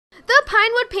The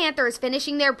Pinewood Panthers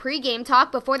finishing their pregame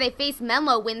talk before they face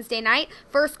Menlo Wednesday night.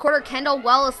 First quarter, KENDAHL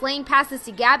WALLIS-LANG passes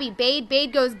to GABI.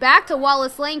 BADE goes back to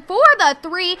WALLIS-LANG for the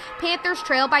three. Panthers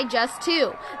trail by just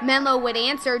 2. Menlo would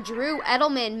answer.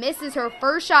 EDELMAN misses her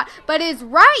first shot, but is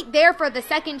right there for the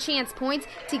second chance points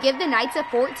to give the Knights a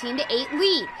 14-8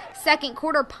 lead. Second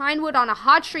quarter, Pinewood on a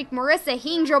hot streak.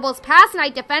 HING dribbles past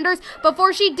Knight defenders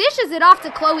before she dishes it off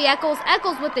to Chloe EACKLES.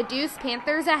 EACKLES with the deuce.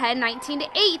 Panthers ahead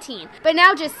 19-18. But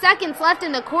now just seconds left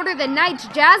in the quarter. The Knights'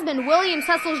 JASMIN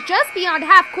hustles just beyond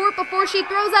half court before she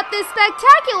throws up this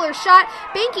spectacular shot,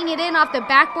 banking it in off the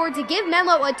backboard to give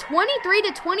Menlo a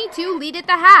 23-22 lead at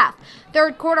the half.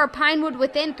 Third quarter, Pinewood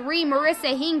within 3.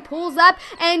 HING pulls up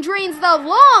and drains the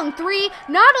long 3.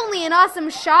 Not only an awesome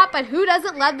shot, but who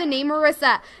doesn't love the name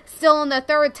Marissa? Still in the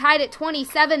third, tied at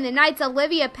 27, the Knights'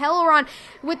 Olivia Pelleron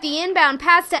with the inbound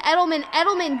pass to EDELMAN.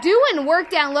 EDELMAN doing work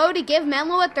down low to give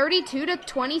Menlo a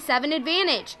 32-27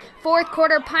 advantage. Fourth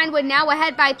quarter, Pinewood now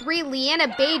ahead by 3. Leanna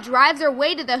BADE drives her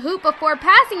way to the hoop before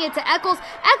passing it to EACKLES.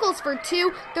 EACKLES for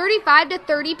 2,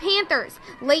 35-30 Panthers.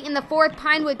 Late in the fourth,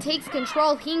 Pinewood takes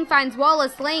control. HING finds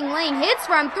WALLIS-LANG. Lang hits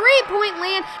from three-point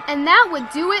land, and that would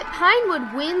do it.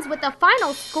 Pinewood wins with a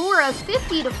final score of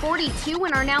 50-42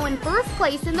 and are now in first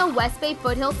place in the West Bay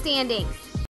Foothill standings.